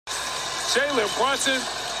Jalen Brunson,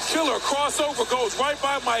 killer crossover, goes right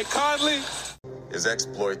by Mike Conley. His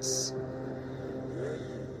exploits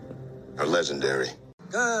are legendary.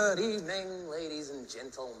 Good evening, ladies and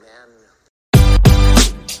gentlemen.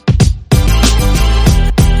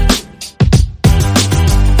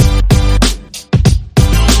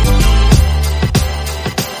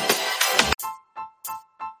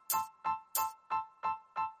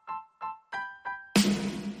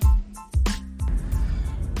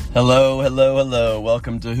 Hello.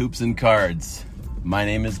 Welcome to Hoops and Cards. My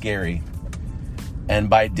name is Gary. And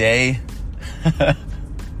by day,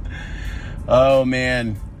 oh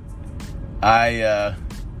man, I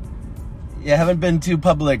haven't been too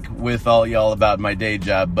public with all y'all about my day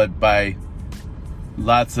job, but by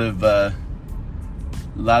lots of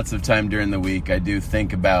time during the week, I do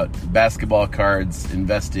think about basketball cards,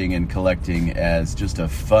 investing and collecting as just a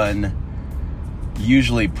fun,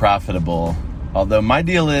 usually profitable. Although my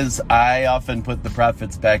deal is I often put the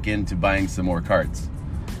profits back into buying some more cards.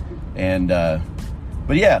 And,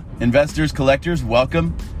 but yeah, investors, collectors,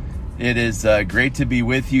 welcome. It is great to be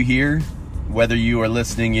with you here, whether you are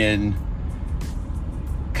listening in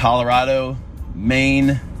Colorado,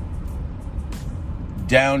 Maine,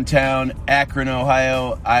 downtown Akron,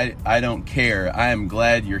 Ohio. I don't care. I am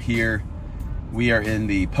glad you're here. We are in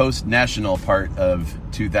the post-national part of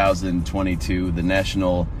 2022, the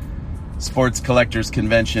National Sports Collectors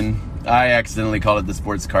Convention. I accidentally called it the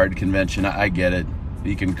Sports Card Convention. I get it.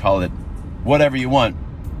 You can call it whatever you want.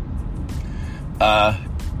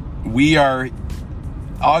 We are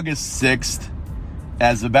August 6th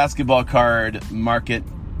as a basketball card market.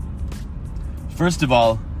 First of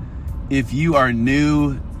all, if you are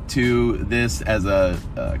new to this as a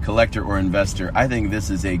collector or investor, I think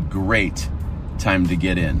this is a great time to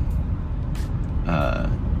get in.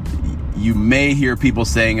 You may hear people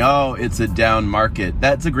saying, oh, it's a down market.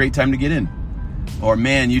 That's a great time to get in. Or,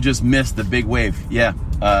 man, you just missed the big wave. Yeah,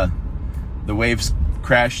 the waves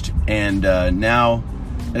crashed, and now,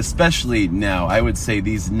 especially now, I would say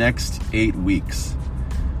these next 8 weeks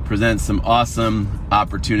present some awesome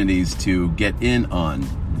opportunities to get in on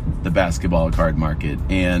the basketball card market.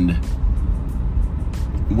 And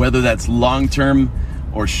whether that's long-term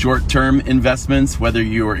or short-term investments, whether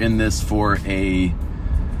you are in this for a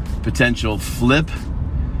potential flip,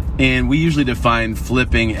 and we usually define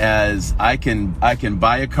flipping as I can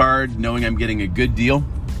buy a card knowing I'm getting a good deal.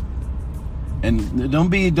 And don't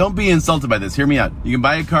be insulted by this. Hear me out. You can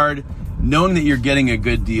buy a card knowing that you're getting a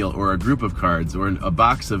good deal, or a group of cards, or a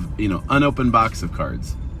box of, unopened box of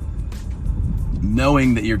cards,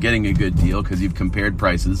 knowing that you're getting a good deal because you've compared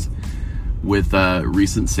prices with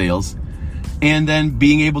recent sales, and then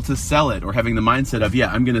being able to sell it, or having the mindset of,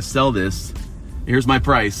 I'm going to sell this. Here's my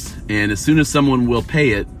price, and as soon as someone will pay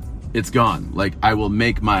it, it's gone. Like, I will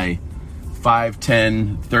make my 5,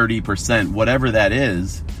 10, 30%, whatever that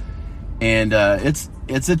is. And it's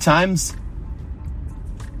at times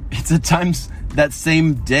that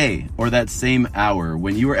same day or that same hour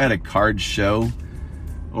when you are at a card show,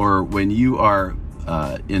 or when you are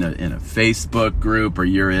in a Facebook group, or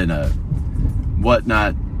you're in a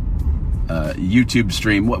whatnot YouTube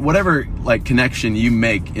stream, whatever like connection you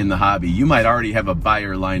make in the hobby, you might already have a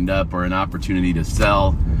buyer lined up or an opportunity to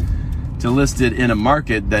sell, to list it in a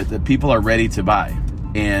market that people are ready to buy.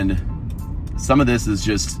 And some of this is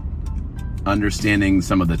just understanding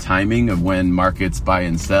some of the timing of when markets buy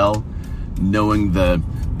and sell, knowing the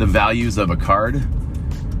values of a card.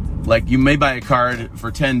 Like, you may buy a card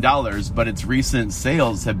for $10, but its recent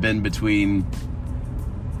sales have been between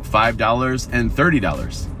 $5 and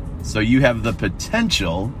 $30. So you have the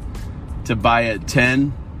potential to buy at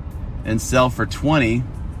 10 and sell for 20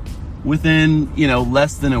 within,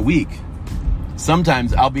 less than a week.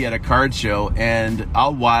 Sometimes I'll be at a card show and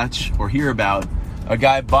I'll watch or hear about a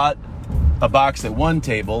guy bought a box at one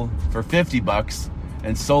table for $50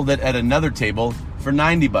 and sold it at another table for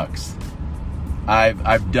 $90.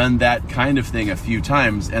 I've done that kind of thing a few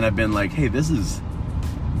times, and I've been like, hey, this is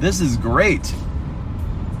great.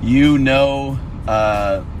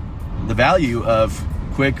 The value of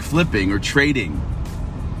quick flipping or trading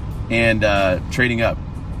and trading up.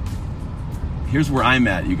 Here's where I'm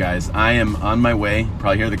at, you guys. I am on my way.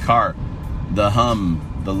 Probably hear the car, the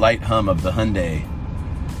light hum of the Hyundai.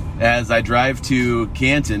 As I drive to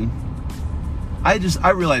Canton, I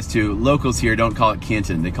realize too, locals here don't call it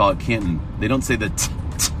Canton. They call it Canton. They don't say the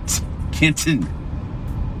Canton.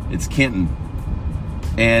 It's Canton.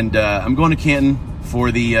 And I'm going to Canton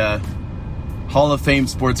for the Hall of Fame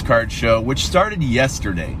Sports Card Show, which started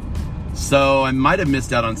yesterday. So I might have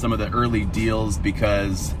missed out on some of the early deals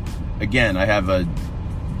because, again, I have a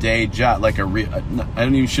day job, like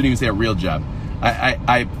shouldn't even say a real job.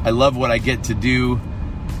 I love what I get to do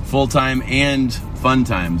full time and fun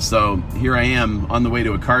time. So here I am on the way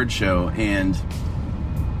to a card show, and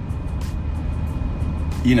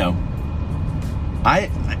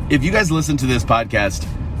if you guys listen to this podcast,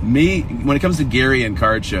 when it comes to Gary and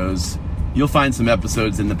card shows, you'll find some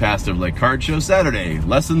episodes in the past of like Card Show Saturday,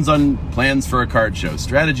 lessons on plans for a card show,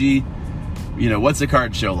 strategy, what's a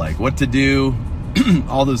card show like, what to do,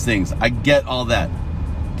 all those things. I get all that.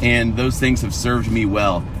 And those things have served me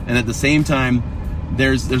well. And at the same time,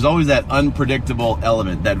 there's always that unpredictable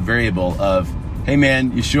element, that variable of, hey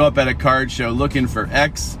man, you show up at a card show looking for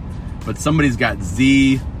X, but somebody's got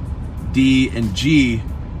Z, D, and G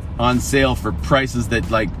on sale for prices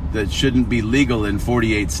that shouldn't be legal in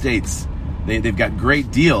 48 states. They've got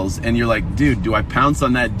great deals, and you're like, dude, do I pounce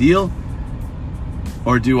on that deal?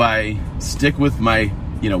 Or do I stick with my,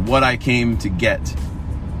 what I came to get?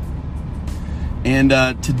 And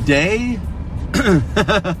today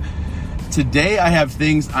I have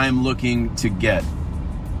things I'm looking to get.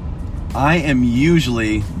 I am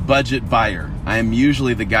usually budget buyer. I am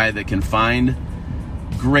usually the guy that can find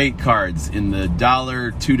great cards in the $1,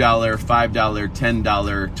 $2, $5,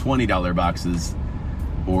 $10, $20 boxes,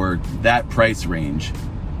 or that price range.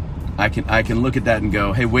 I can look at that and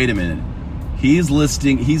go, hey, wait a minute. He's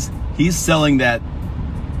selling that.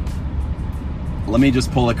 Let me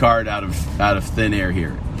just pull a card out of thin air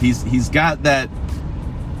here. He's got that.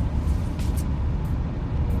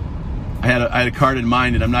 I had a card in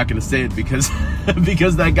mind, and I'm not going to say it because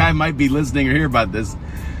because that guy might be listening or hear about this.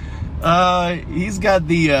 He's got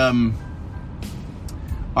the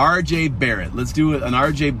R.J. Barrett. Let's do an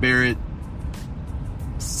R.J. Barrett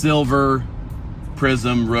Silver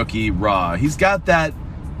Prism Rookie Raw. He's got that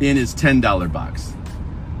in his $10 box.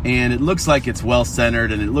 And it looks like it's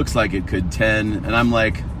well-centered, and it looks like it could 10. And I'm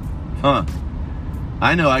like,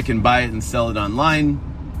 I know I can buy it and sell it online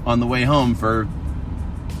on the way home for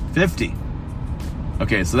 50.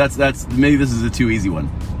 Okay, so that's maybe this is a too easy one.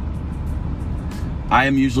 I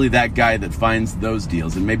am usually that guy that finds those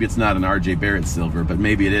deals, and maybe it's not an R.J. Barrett Silver, but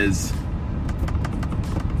maybe it is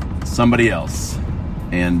somebody else.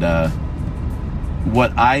 And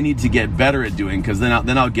what I need to get better at doing, because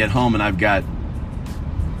then I'll get home and I've got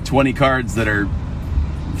 20 cards that are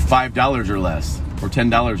 $5 or less, or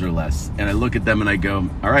 $10 or less, and I look at them and I go,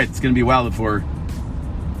 all right, it's going to be a while before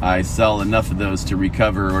I sell enough of those to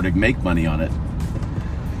recover or to make money on it.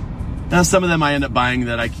 Now, some of them I end up buying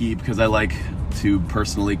that I keep because I like to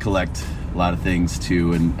personally collect a lot of things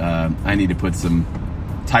too, and I need to put some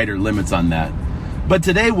tighter limits on that. But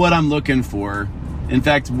today, what I'm looking for, in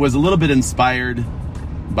fact, was a little bit inspired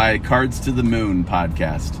by Cards to the Moon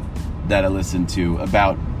podcast that I listened to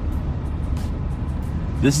about.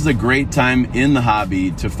 This is a great time in the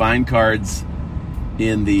hobby to find cards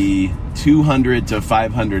in the $200 to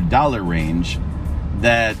 $500 range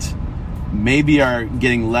that maybe are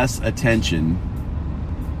getting less attention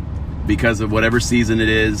because of whatever season it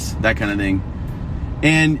is, that kind of thing.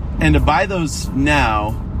 And to buy those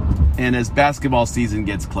now, and as basketball season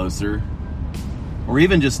gets closer, or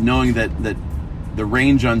even just knowing that the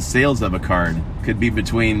range on sales of a card could be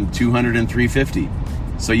between $200 and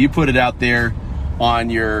 $350. So you put it out there on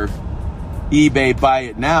your eBay buy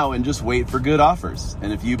it now and just wait for good offers.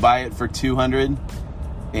 And if you buy it for $200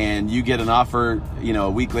 and you get an offer, a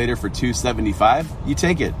week later for $275, you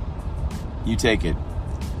take it. You take it.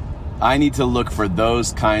 I need to look for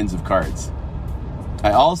those kinds of cards.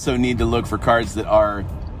 I also need to look for cards that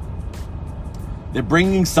they're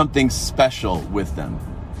bringing something special with them.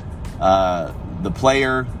 The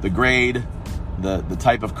player, the grade, the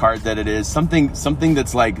type of card that it is, something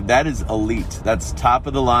that's like, that is elite. That's top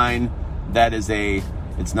of the line. That is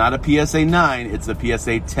it's not a PSA 9, it's a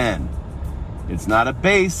PSA 10. It's not a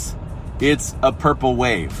base, it's a purple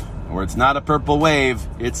wave. Or it's not a purple wave,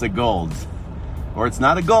 it's a gold. Or it's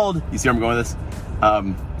not a gold. You see where I'm going with this?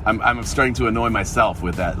 I'm starting to annoy myself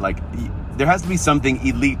with that. Like, there has to be something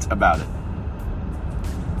elite about it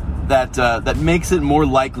that makes it more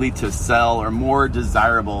likely to sell or more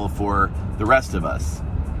desirable for the rest of us.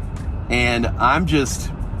 And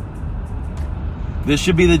this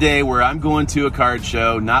should be the day where I'm going to a card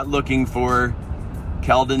show, not looking for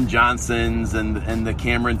Keldon Johnsons and the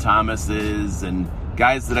Cameron Thomases and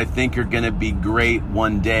guys that I think are going to be great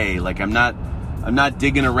one day. Like, I'm not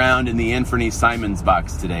digging around in the Anthony Simons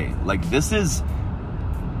box today. Like, this is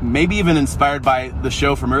maybe even inspired by the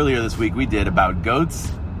show from earlier this week we did about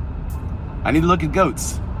GOATs. I need to look at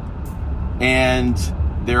GOATs. And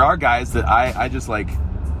there are guys that I just like,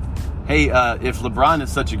 hey, if LeBron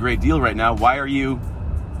is such a great deal right now, why are you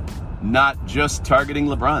not just targeting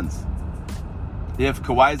LeBron's. If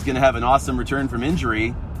Kawhi's going to have an awesome return from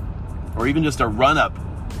injury, or even just a run-up,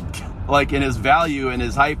 like in his value and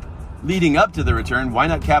his hype leading up to the return, why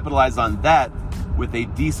not capitalize on that with a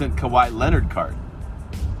decent Kawhi Leonard card?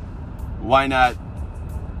 Why not,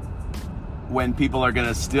 when people are going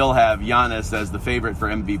to still have Giannis as the favorite for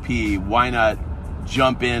MVP, why not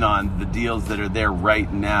jump in on the deals that are there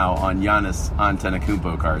right now on Giannis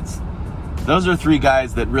Antetokounmpo cards? Those are three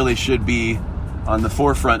guys that really should be on the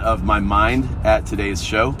forefront of my mind at today's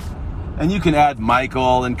show. And you can add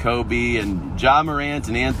Michael and Kobe and Ja Morant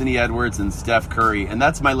and Anthony Edwards and Steph Curry, and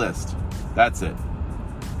that's my list. That's it.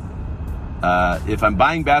 If I'm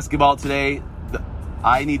buying basketball today,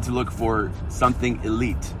 I need to look for something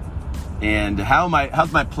elite. And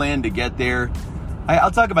how's my plan to get there?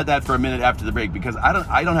 I'll talk about that for a minute after the break, because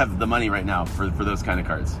I don't have the money right now for those kind of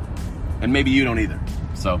cards, and maybe you don't either.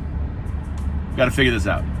 So, got to figure this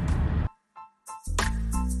out.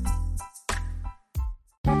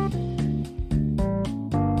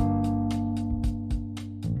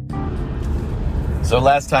 So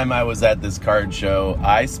last time I was at this card show,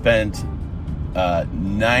 I spent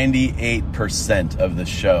 98% of the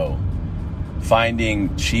show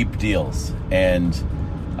finding cheap deals. And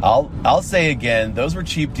I'll say again, those were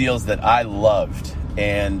cheap deals that I loved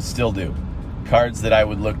and still do. Cards that I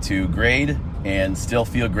would look to grade and still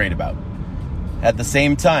feel great about. At the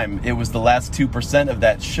same time, it was the last 2% of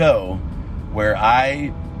that show where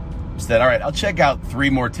I said, all right, I'll check out 3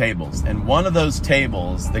 more tables. And one of those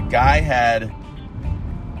tables, the guy had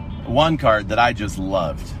one card that I just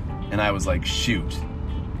loved. And I was like, shoot.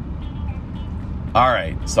 All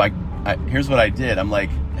right, so I here's what I did. I'm like,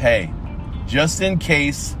 hey, just in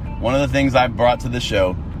case, one of the things I brought to the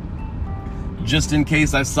show, just in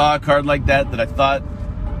case I saw a card like that I thought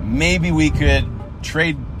maybe we could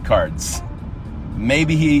trade cards.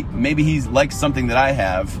 Maybe he likes something that I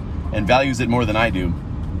have and values it more than I do.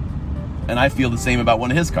 And I feel the same about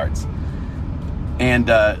one of his cards. And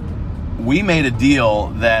we made a deal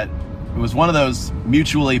that it was one of those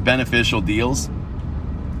mutually beneficial deals.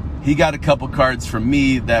 He got a couple cards from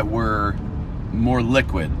me that were more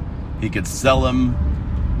liquid. He could sell them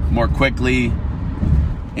more quickly.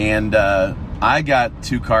 And I got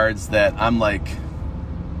 2 cards that I'm like,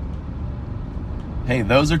 hey,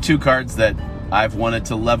 those are 2 cards that I've wanted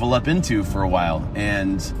to level up into for a while.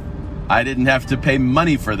 And I didn't have to pay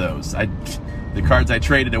money for those. The cards I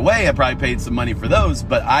traded away, I probably paid some money for those,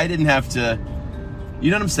 but I didn't have to,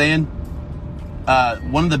 you know what I'm saying?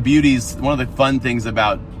 One of the fun things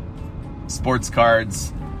about sports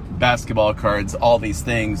cards, basketball cards, all these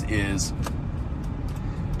things is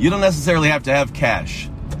you don't necessarily have to have cash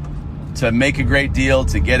to make a great deal,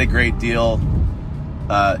 to get a great deal.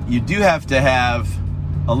 You do have to have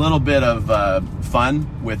a little bit of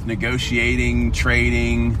fun with negotiating,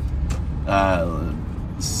 trading,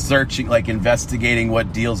 searching, like investigating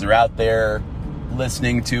what deals are out there,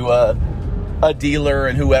 listening to a dealer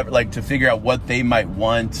and whoever, like to figure out what they might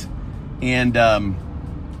want. And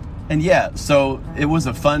yeah, so it was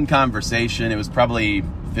a fun conversation. It was probably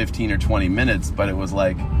 15 or 20 minutes, but it was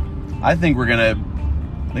like, I think we're gonna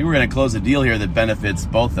close a deal here that benefits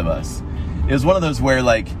both of us. It was one of those where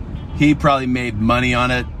like he probably made money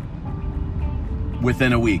on it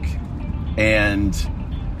within a week, and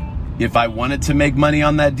if I wanted to make money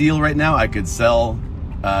on that deal right now, I could sell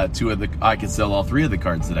all 3 of the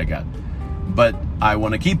cards that I got. But I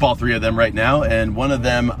want to keep all 3 of them right now, and one of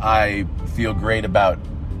them I feel great about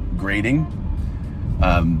grading.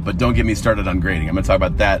 But don't get me started on grading. I'm going to talk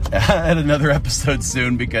about that at another episode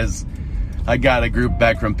soon, because I got a group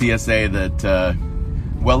back from PSA that,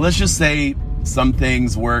 well, let's just say some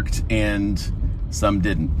things worked and some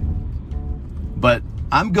didn't. But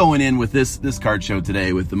I'm going in with this card show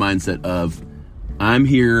today with the mindset of I'm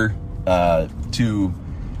here to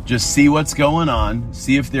just see what's going on,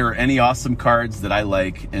 see if there are any awesome cards that I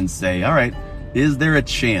like, and say, all right, is there a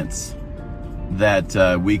chance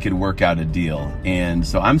that we could work out a deal? And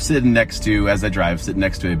so I'm sitting next to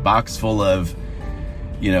a box full of,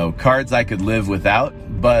 cards I could live without,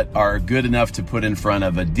 but are good enough to put in front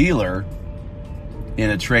of a dealer in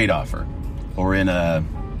a trade offer, or in a,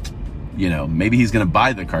 maybe he's going to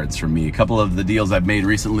buy the cards from me. A couple of the deals I've made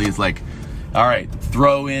recently is like, all right,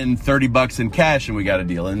 throw in $30 in cash and we got a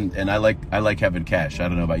deal. And I like having cash. I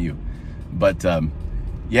don't know about you, but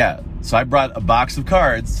yeah. So I brought a box of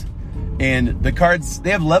cards, and the cards,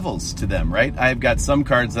 they have levels to them, right? I've got some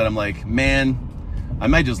cards that I'm like, man, I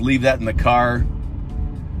might just leave that in the car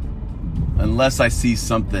unless I see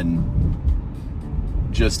something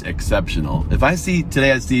just exceptional. If I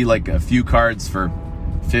see like a few cards for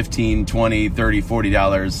 $15, $20, $30,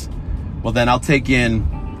 $40, well, then I'll take in,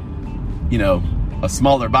 a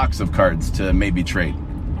smaller box of cards to maybe trade.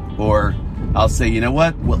 Or I'll say, you know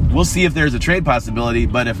what, we'll see if there's a trade possibility,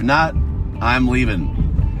 but if not, I'm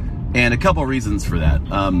leaving. And a couple reasons for that.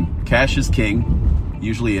 Cash is king,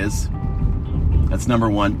 usually is. That's number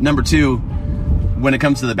one. Number two, when it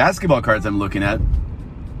comes to the basketball cards I'm looking at,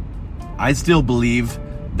 I still believe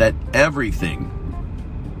that everything,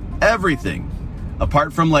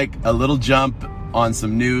 apart from like a little jump on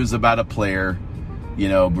some news about a player,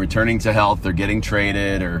 returning to health or getting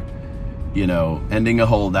traded or, ending a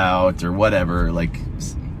holdout or whatever, like,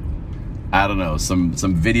 I don't know, some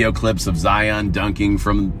video clips of Zion dunking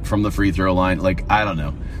from the free throw line. Like, I don't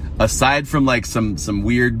know. Aside from like some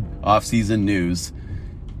weird offseason news,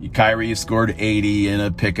 Kyrie scored 80 in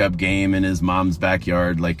a pickup game in his mom's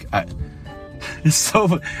backyard. Like,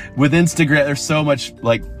 so with Instagram, there's so much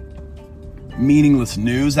like meaningless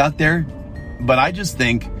news out there. But I just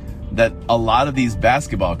think that a lot of these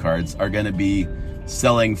basketball cards are going to be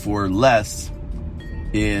selling for less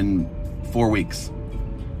in 4 weeks,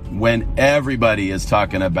 when everybody is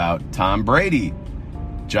talking about Tom Brady,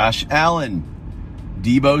 Josh Allen,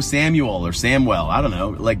 Deebo Samuel or Samwell. I don't know.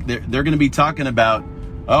 Like they're going to be talking about,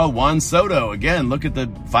 Juan Soto again. Look at the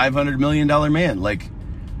 $500 million man. Like,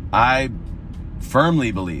 I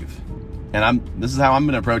firmly believe, and this is how I'm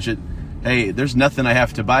going to approach it. Hey, there's nothing I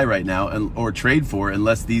have to buy right now or trade for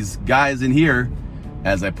unless these guys in here,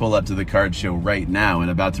 as I pull up to the card show right now and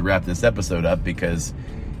about to wrap this episode up, because,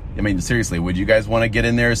 I mean, seriously, would you guys want to get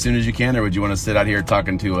in there as soon as you can, or would you want to sit out here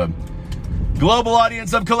talking to a global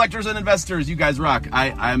audience of collectors and investors? You guys rock.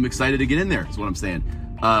 I'm excited to get in there, is what I'm saying.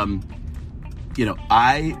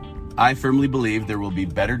 I firmly believe there will be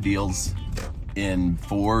better deals in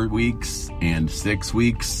 4 weeks and 6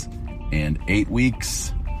 weeks and 8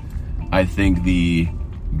 weeks. I think the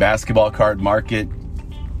basketball card market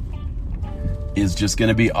is just going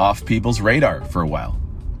to be off people's radar for a while.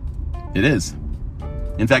 It is.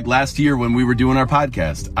 In fact, last year when we were doing our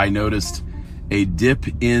podcast, I noticed a dip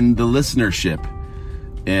in the listenership.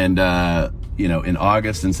 And, in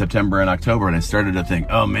August and September and October, and I started to think,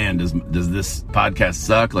 oh man, does this podcast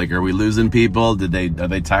suck? Like, are we losing people? Are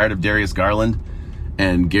they tired of Darius Garland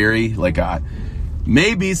and Gary? Like,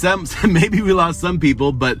 maybe we lost some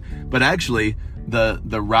people, but actually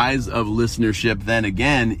the rise of listenership then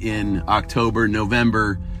again in October,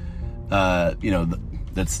 November,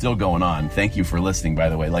 that's still going on. Thank you for listening, by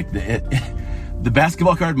the way. Like the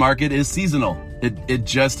basketball card market is seasonal. It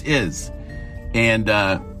just is. And,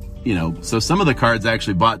 so some of the cards I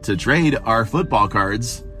actually bought to trade are football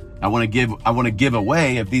cards. I want to give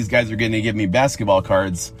away if these guys are going to give me basketball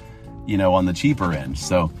cards, on the cheaper end.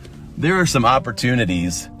 So there are some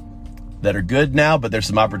opportunities that are good now, but there's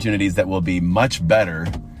some opportunities that will be much better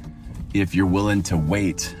if you're willing to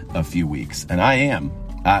wait a few weeks. And I am.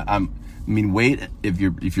 Wait if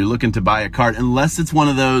you're looking to buy a card, unless it's one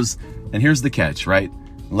of those. And here's the catch, right?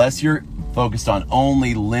 Unless you're focused on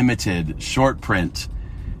only limited short print,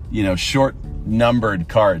 short numbered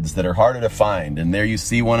cards that are harder to find. And there you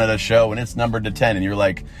see one at a show and it's numbered to 10 and you're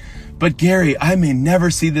like, but Gary, I may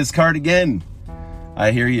never see this card again.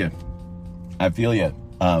 I hear you. I feel you.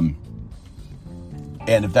 And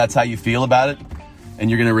if that's how you feel about it and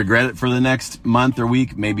you're going to regret it for the next month or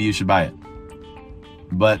week, maybe you should buy it.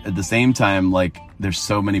 But at the same time, like, there's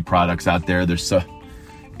so many products out there.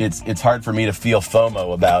 It's hard for me to feel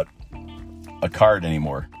FOMO about a card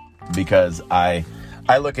anymore, because I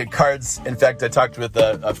look at cards. In fact, I talked with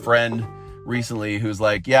a friend recently who's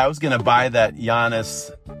like, yeah, I was going to buy that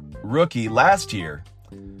Giannis rookie last year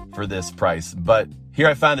for this price, but here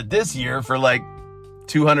I found it this year for like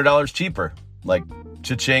 $200 cheaper. Like,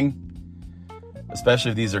 cha-ching.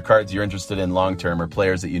 Especially if these are cards you're interested in long-term or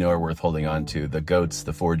players that are worth holding on to. The GOATs,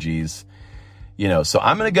 the 4Gs. So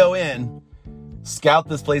I'm going to go in, scout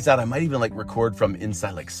this place out. I might even record from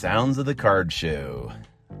inside, sounds of the card show.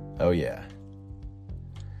 Oh yeah.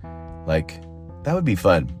 That would be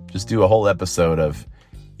fun. Just do a whole episode of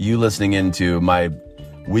you listening into my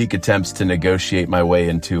weak attempts to negotiate my way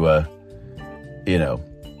into a,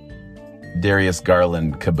 Darius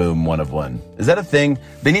Garland kaboom 1-of-1. Is that a thing?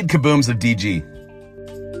 They need kabooms of DG.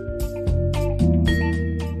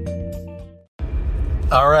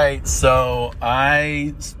 All right, so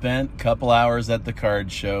I spent a couple hours at the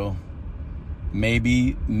card show.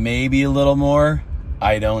 Maybe a little more.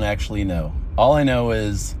 I don't actually know. All I know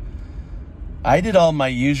is I did all my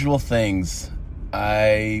usual things.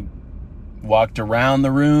 I walked around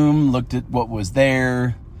the room, looked at what was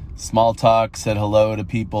there, small talk, said hello to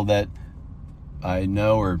people that I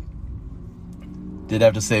know, or did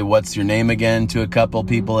have to say, what's your name again, to a couple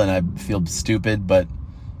people, and I feel stupid, but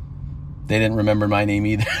they didn't remember my name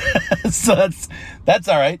either. So that's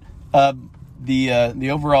all right.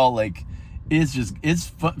 The overall, like,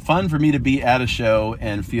 it's fun for me to be at a show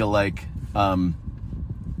and feel like,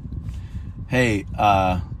 hey,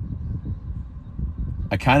 I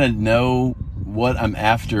kind of know what I'm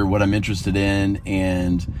after, what I'm interested in,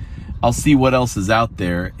 and I'll see what else is out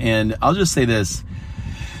there. And I'll just say this.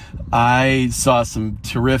 I saw some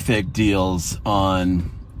terrific deals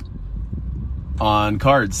on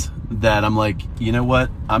cards that I'm like, you know what?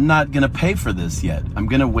 I'm not going to pay for this yet. I'm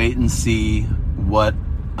going to wait and see what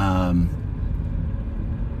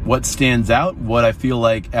stands out, what I feel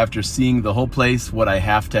like after seeing the whole place, what I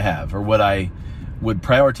have to have, or what I would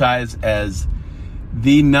prioritize as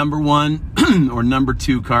the number one or number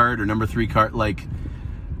two card or number three card. Like,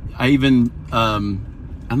 I even, I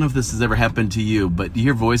don't know if this has ever happened to you, but do you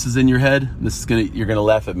hear voices in your head? You're gonna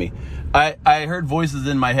laugh at me. I heard voices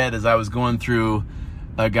in my head as I was going through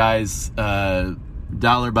a guy's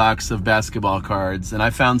dollar box of basketball cards, and I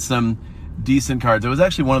found some decent cards. It was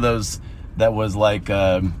actually one of those that was like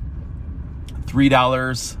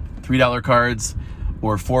 $3 cards,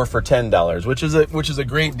 or 4 for $10, which is a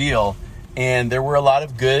great deal. And there were a lot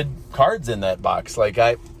of good cards in that box. Like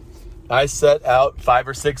I set out 5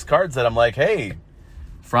 or 6 cards that I'm like, hey,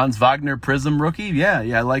 Franz Wagner Prism rookie, yeah,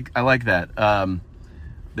 I like that.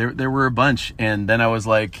 There were a bunch, and then I was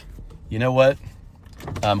like, you know what?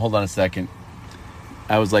 Hold on a second.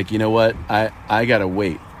 I was like, you know what? I gotta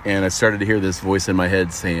wait, and I started to hear this voice in my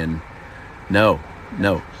head saying, no.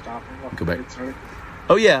 Stop. Go back.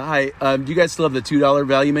 Oh yeah, hi. Do you guys still have the $2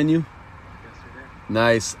 value menu? Yes, we do.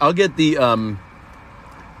 Nice. I'll get the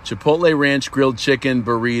Chipotle Ranch grilled chicken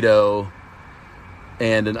burrito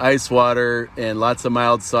and an ice water and lots of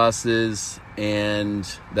mild sauces, and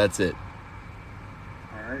that's it.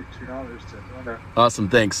 All right, $2 to Linda. Awesome,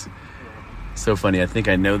 thanks. So funny. I think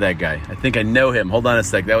I know that guy. I think I know him. Hold on a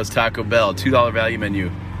sec. That was Taco Bell. $2 value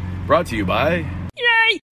menu. Brought to you by...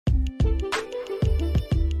 Yay!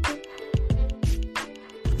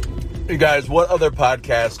 Hey guys, what other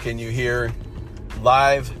podcast can you hear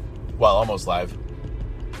live? Well, almost live.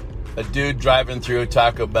 A dude driving through a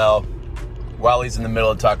Taco Bell while he's in the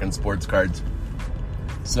middle of talking sports cards.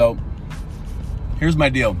 So, here's my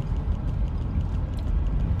deal.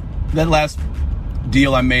 That last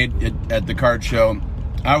deal I made at the card show,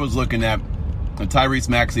 I was looking at a Tyrese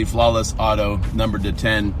Maxey Flawless Auto, numbered to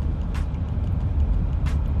 10.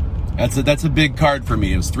 That's a big card for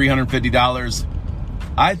me. It was $350.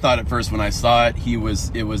 I thought at first when I saw it, it was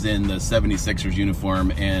in the 76ers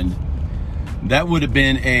uniform, and that would have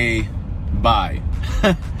been a buy.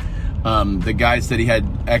 The guy said he had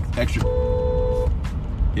extra.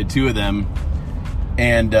 He had 2 of them,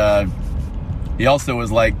 and he also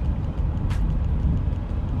was like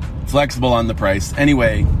flexible on the price.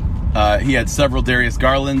 Anyway, he had several Darius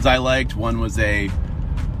Garlands I liked. One was a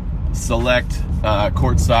select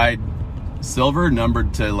courtside silver,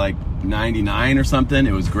 numbered to like 99 or something.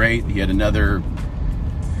 It was great. He had another.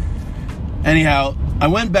 Anyhow, I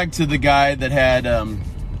went back to the guy that had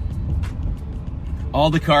all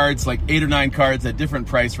the cards, like 8 or 9 cards at different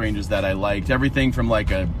price ranges that I liked. Everything from like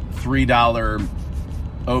a $3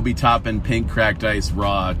 Obi Toppin Pink Cracked Ice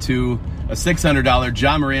Raw to a $600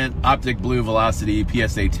 John Morant Optic Blue Velocity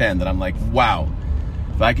PSA 10 that I'm like, wow,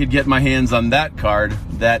 if I could get my hands on that card,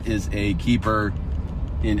 that is a keeper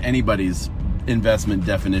in anybody's investment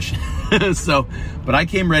definition. So, but I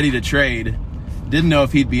came ready to trade. Didn't know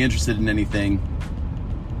if he'd be interested in anything.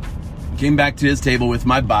 Came back to his table with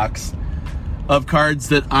my box of cards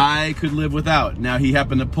that I could live without. Now, he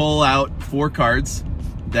happened to pull out 4 cards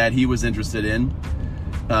that he was interested in.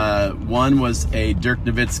 One was a Dirk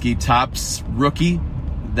Nowitzki Topps rookie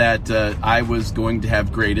that I was going to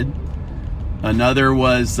have graded. Another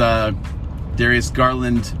was Darius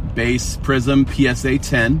Garland base Prism PSA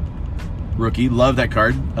 10 rookie. Love that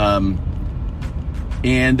card.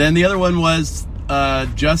 And then the other one was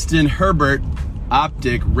Justin Herbert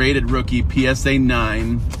Optic rated rookie PSA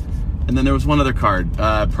 9. And then there was one other card,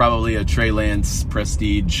 probably a Trey Lance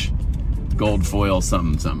Prestige gold foil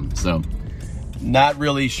something. So not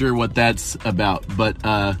really sure what that's about, but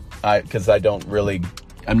because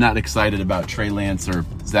I'm not excited about Trey Lance or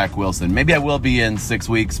Zach Wilson. Maybe I will be in 6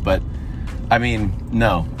 weeks, but I mean,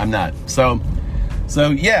 no, I'm not. So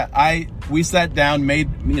yeah, we sat down,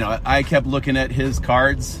 I kept looking at his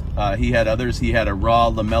cards. He had others. He had a raw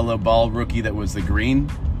LaMelo Ball rookie that was the green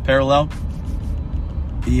parallel.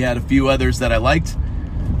 He had a few others that I liked,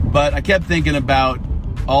 but I kept thinking about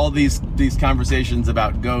all these conversations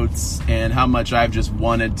about GOATs and how much I've just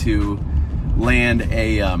wanted to land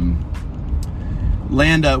a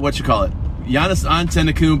Giannis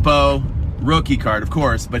Antetokounmpo rookie card, of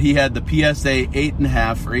course, but he had the PSA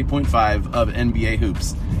 8.5 or 8.5 of NBA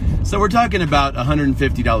hoops. So we're talking about a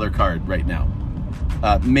 $150 card right now.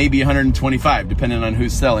 Maybe $125, depending on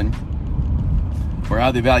who's selling or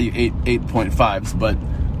how they value 8.5s. But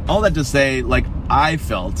all that to say, like, I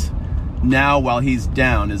felt now while he's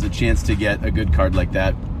down is a chance to get a good card like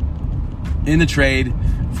that in the trade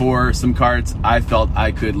for some cards I felt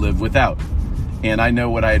I could live without. And I know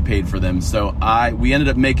what I had paid for them. So we ended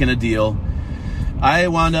up making a deal. I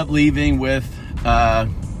wound up leaving with the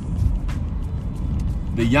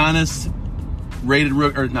Giannis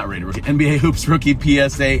NBA Hoops rookie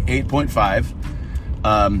PSA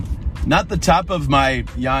 8.5. Not the top of my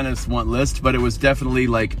Giannis want list, but it was definitely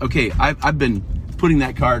like, okay, I've been putting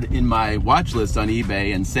that card in my watch list on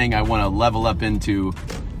eBay and saying I want to level up into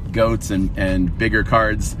GOATs and bigger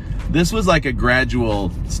cards. This was like a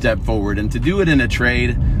gradual step forward, and to do it in a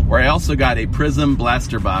trade where I also got a Prism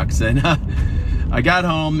blaster box, and I got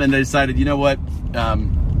home and I decided, you know what,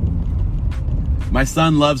 my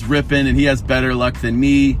son loves ripping and he has better luck than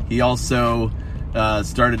me. He also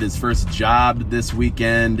started his first job this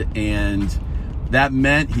weekend, and that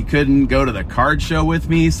meant he couldn't go to the card show with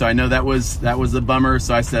me, so I know that was a bummer.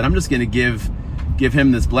 So I said, I'm just going to give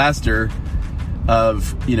him this blaster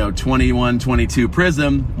of 21, 22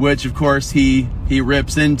 Prism, which of course he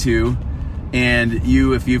rips into. And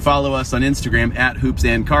if you follow us on Instagram at Hoops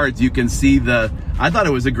and Cards, you can see I thought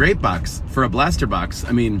it was a great box for a blaster box.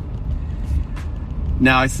 I mean,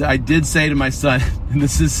 now I did say to my son, and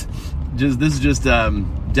this is just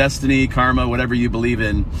destiny, karma, whatever you believe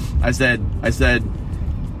in. I said,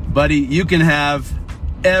 buddy, you can have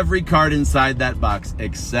every card inside that box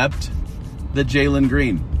except the Jalen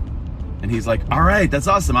Green. And he's like, all right, that's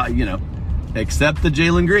awesome. Except the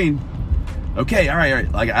Jalen Green. Okay, all right.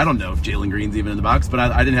 Like, I don't know if Jalen Green's even in the box, but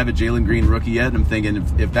I didn't have a Jalen Green rookie yet. And I'm thinking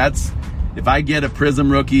if I get a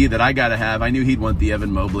Prism rookie that I got to have, I knew he'd want the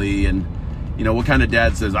Evan Mobley. And, what kind of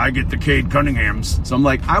dad says, I get the Cade Cunninghams? So I'm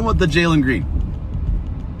like, I want the Jalen Green.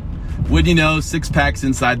 Wouldn't you know, 6 packs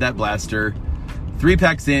inside that blaster. 3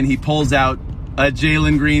 packs in, he pulls out a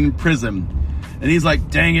Jalen Green Prism. And he's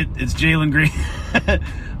like, dang it, it's Jalen Green.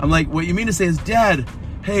 I'm like, what you mean to say is, Dad,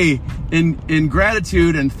 hey, in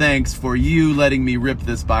gratitude and thanks for you letting me rip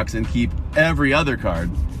this box and keep every other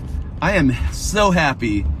card, I am so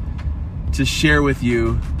happy to share with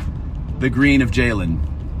you the green of Jalen.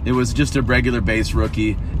 It was just a regular base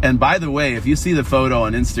rookie. And by the way, if you see the photo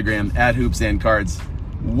on Instagram at Hoops and Cards,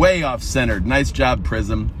 way off-centered. Nice job,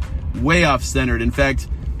 Prism. Way off-centered. In fact,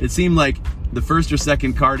 it seemed like the first or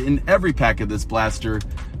second card in every pack of this blaster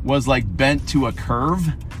was like bent to a curve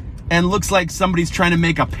and looks like somebody's trying to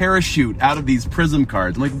make a parachute out of these Prism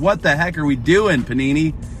cards. I'm like, what the heck are we doing,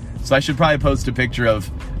 Panini? So I should probably post a picture of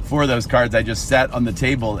 4 of those cards I just sat on the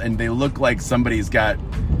table, and they look like somebody's got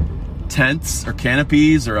tents or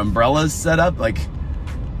canopies or umbrellas set up, like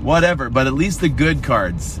whatever, but at least the good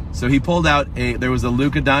cards. So he pulled out there was a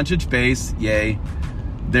Luka Doncic base, yay.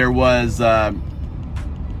 There was like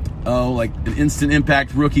an instant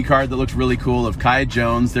impact rookie card that looks really cool of Kai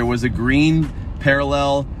Jones. There was a green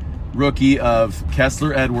parallel rookie of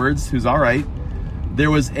Kessler Edwards, who's all right.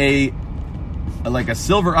 There was a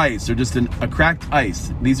silver ice, or just a cracked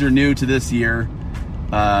ice. These are new to this year.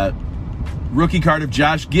 Rookie card of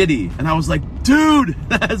Josh Giddey. And I was like, dude,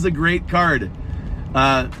 that's a great card.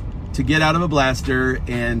 To get out of a blaster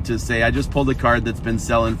and to say, I just pulled a card that's been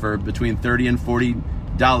selling for between $30 and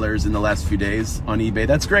 $40 in the last few days on eBay.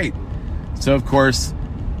 That's great. So, of course,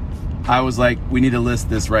 I was like, we need to list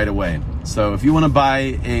this right away. So if you want to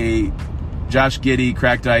buy a Josh Giddey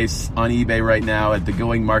cracked ice on eBay right now at the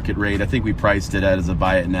going market rate, I think we priced it as a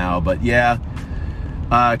buy it now. But yeah,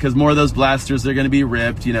 because more of those blasters are going to be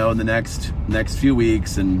ripped, in the next few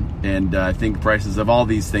weeks, and I think prices of all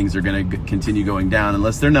these things are going to continue going down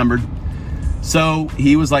unless they're numbered. So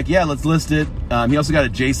he was like, yeah, let's list it. He also got a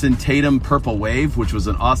Jason Tatum Purple Wave, which was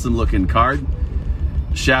an awesome looking card.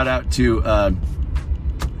 Shout out to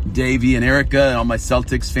Davey and Erica and all my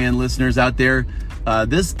Celtics fan listeners out there.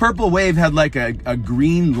 This Purple Wave had like a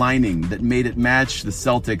green lining that made it match the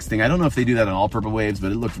Celtics thing. I don't know if they do that on all Purple Waves,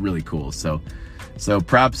 but it looked really cool. So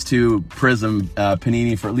props to Prism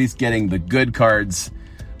Panini for at least getting the good cards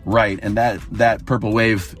right. And that Purple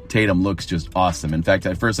Wave Tatum looks just awesome. In fact,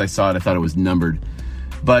 at first I saw it, I thought it was numbered.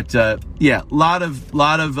 But yeah, lot of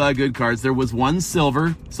good cards. There was one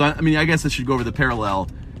silver. So I guess I should go over the parallel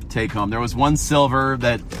take home. There was one silver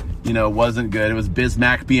that wasn't good. It was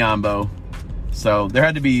Bismack Biyombo. So there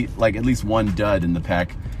had to be like at least one dud in the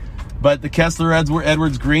pack. But the Kessler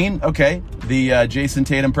Edwards green, okay. The Jason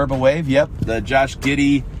Tatum Purple Wave, yep. The Josh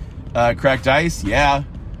Giddey cracked ice, yeah.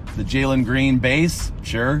 The Jalen Green base,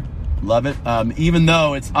 sure, love it. Even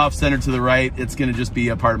though it's off-center to the right, it's going to just be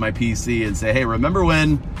a part of my PC and say, hey, remember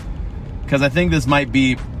when, because I think this might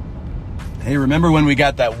be, hey, remember when we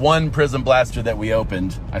got that one Prism Blaster that we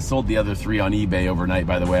opened? I sold the other 3 on eBay overnight,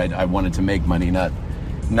 by the way. I wanted to make money, not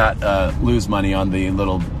lose money on the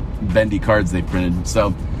little bendy cards they printed.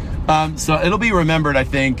 So it'll be remembered, I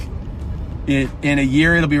think, in a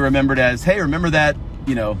year it'll be remembered as, hey, remember that,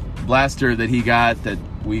 blaster that he got that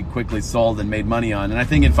we quickly sold and made money on. And I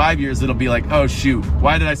think in 5 years it'll be like, oh shoot,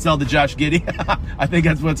 why did I sell to Josh Giddey? I think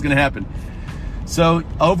that's what's going to happen. So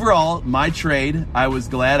overall, my trade, I was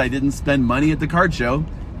glad I didn't spend money at the card show.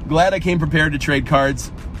 Glad I came prepared to trade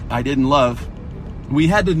cards I didn't love. We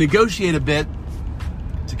had to negotiate a bit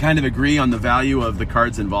to kind of agree on the value of the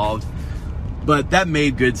cards involved, but that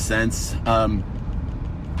made good sense.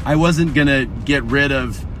 I wasn't going to get rid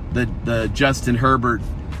of the Justin Herbert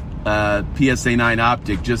PSA 9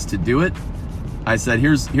 optic just to do it. I said,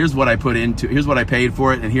 here's what I put into, here's what I paid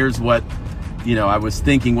for it, and here's what, I was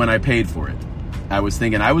thinking when I paid for it. I was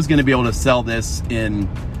thinking I was going to be able to sell this in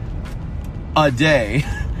a day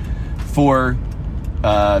for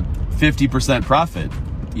 50% profit.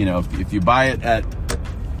 If you buy it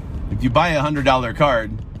if you buy a $100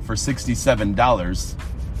 card for $67,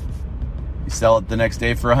 you sell it the next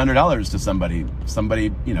day for $100 to somebody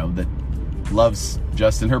that loves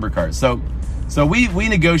Justin Herbert cards. So we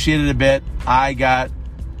negotiated a bit. I got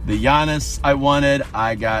the Giannis I wanted.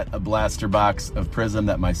 I got a blaster box of Prism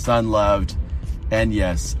that my son loved. And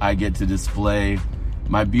yes, I get to display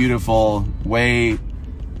my beautiful way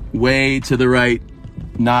to the right,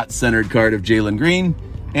 not centered card of Jalen Green.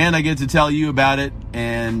 And I get to tell you about it,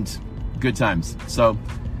 and good times. So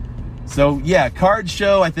yeah, card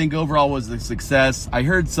show I think overall was a success. I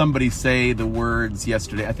heard somebody say the words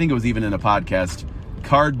yesterday, I think it was even in a podcast,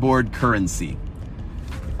 cardboard currency.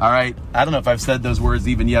 All right, I don't know if I've said those words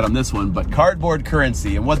even yet on this one, but cardboard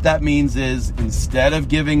currency. And what that means is instead of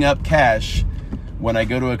giving up cash when I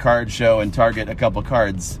go to a card show and target a couple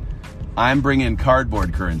cards, I'm bringing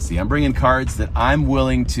cardboard currency. I'm bringing cards that I'm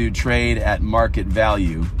willing to trade at market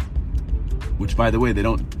value, which, by the way,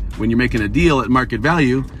 when you're making a deal at market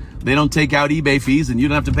value, they don't take out eBay fees and you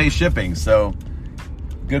don't have to pay shipping. So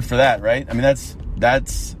good for that, right? I mean,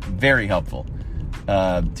 that's very helpful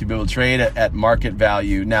to be able to trade at market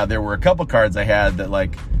value. Now, there were a couple cards I had that,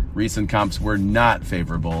 like, recent comps were not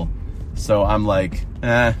favorable. So I'm like,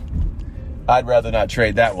 I'd rather not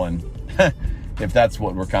trade that one. If that's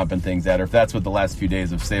what we're comping things at, or if that's what the last few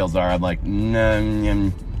days of sales are, I'm like,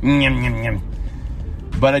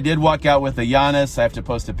 But I did walk out with a Giannis. I have to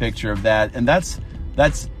post a picture of that. And that's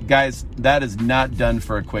guys, that is not done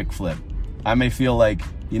for a quick flip. I may feel like,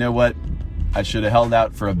 you know what? I should have held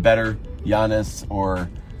out for a better Giannis or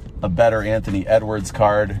a better Anthony Edwards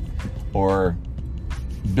card, or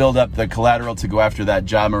build up the collateral to go after that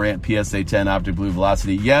Ja Morant PSA 10 Optic Blue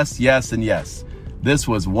Velocity. Yes, and yes. This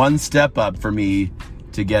was one step up for me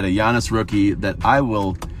to get a Giannis rookie that I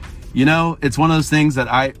will, it's one of those things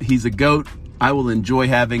that he's a GOAT. I will enjoy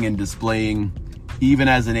having and displaying even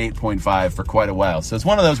as an 8.5 for quite a while. So it's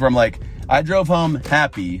one of those where I'm like, I drove home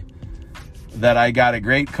happy that I got a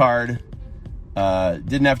great card,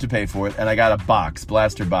 didn't have to pay for it, and I got a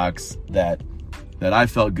blaster box that I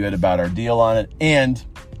felt good about our deal on it, and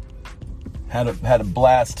had a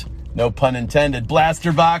blast, no pun intended,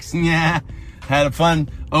 blaster box. Yeah, had a fun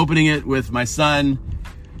opening it with my son.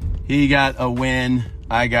 He got a win,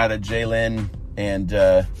 I got a Jalen, and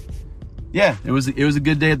yeah, it was a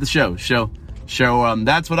good day at the show.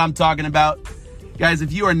 That's what I'm talking about. Guys,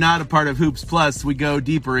 if you are not a part of Hoops Plus, we go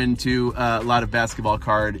deeper into a lot of basketball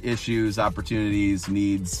card issues, opportunities,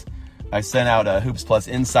 needs. I sent out a Hoops Plus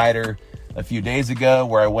Insider a few days ago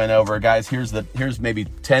where I went over, guys, here's maybe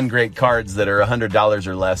 10 great cards that are $100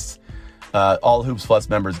 or less. All Hoops Plus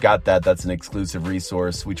members got that. That's an exclusive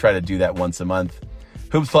resource. We try to do that once a month.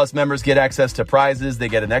 Hoops Plus members get access to prizes. They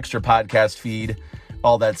get an extra podcast feed,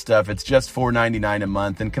 all that stuff. It's just $4.99 a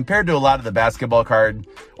month. And compared to a lot of the basketball card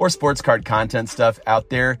or sports card content stuff out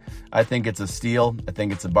there, I think it's a steal. I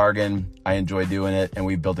think it's a bargain. I enjoy doing it, and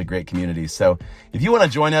we've built a great community. So if you want to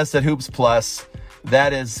join us at Hoops Plus,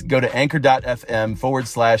 that is, go to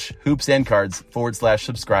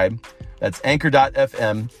anchor.fm/hoopsandcards/subscribe. That's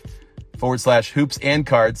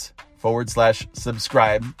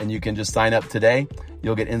anchor.fm/hoopsandcards/subscribe. And you can just sign up today.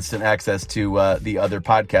 You'll get instant access to the other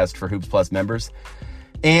podcast for Hoops Plus members.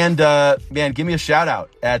 And, man, give me a shout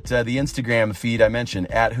out at the Instagram feed I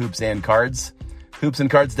mentioned, at hoopsandcards.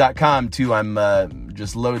 Hoopsandcards.com, too. I'm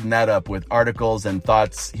just loading that up with articles and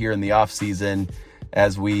thoughts here in the off season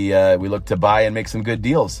as we look to buy and make some good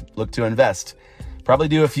deals, look to invest. probably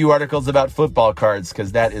do a few articles about football cards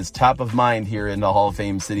because that is top of mind here in the Hall of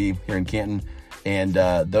Fame city here in Canton. And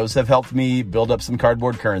those have helped me build up some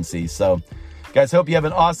cardboard currency. So, guys, hope you have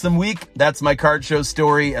an awesome week. That's my card show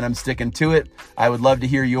story, and I'm sticking to it. I would love to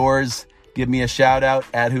hear yours. Give me a shout out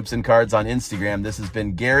at Hoops and Cards on Instagram. This has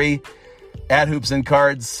been Gary at Hoops and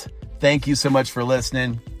Cards. Thank you so much for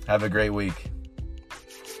listening. Have a great week.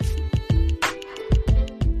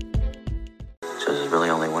 So there's really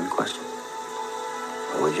only one question.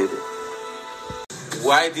 What would you do?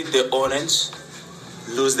 Why did the orange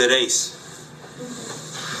lose the race?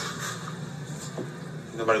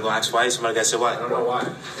 Nobody gonna ask why. Somebody gonna say why. I don't know why.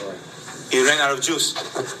 He ran out of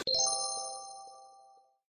juice.